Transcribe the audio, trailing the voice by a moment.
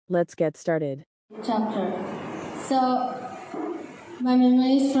Let's get started. Chapter. So, my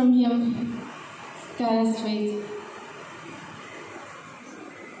memories from him kind of sweet.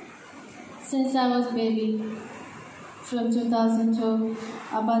 Since I was baby, from 2002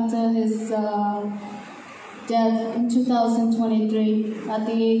 up until his death in 2023 at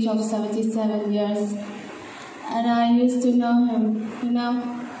the age of 77 years. And I used to know him.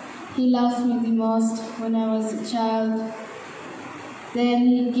 He loved me the most when I was a child. Then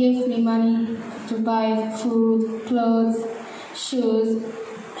he gave me money to buy food, clothes, shoes,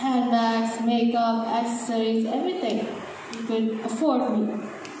 handbags, makeup, accessories, everything he could afford me.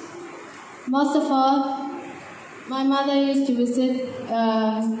 Most of all, my mother used to visit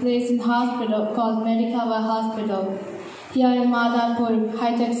his place in hospital called Medikava Hospital here in Madhapur,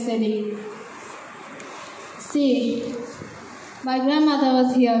 High-Tech City. See, my grandmother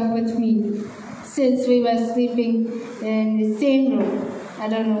was here with me since we were sleeping in the same room. I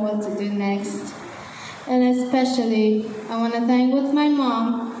don't know what to do next. And especially, I want to thank with my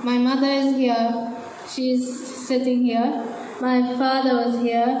mom. My mother is here. She's sitting here. My father was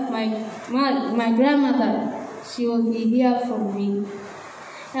here. My grandmother, she will be here for me.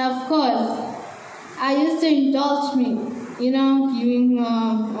 And of course, I used to indulge me, giving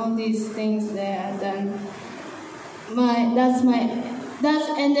all these things that I've done. That's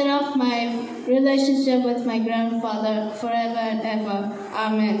ended up my relationship with my grandfather forever and ever.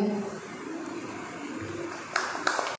 Amen.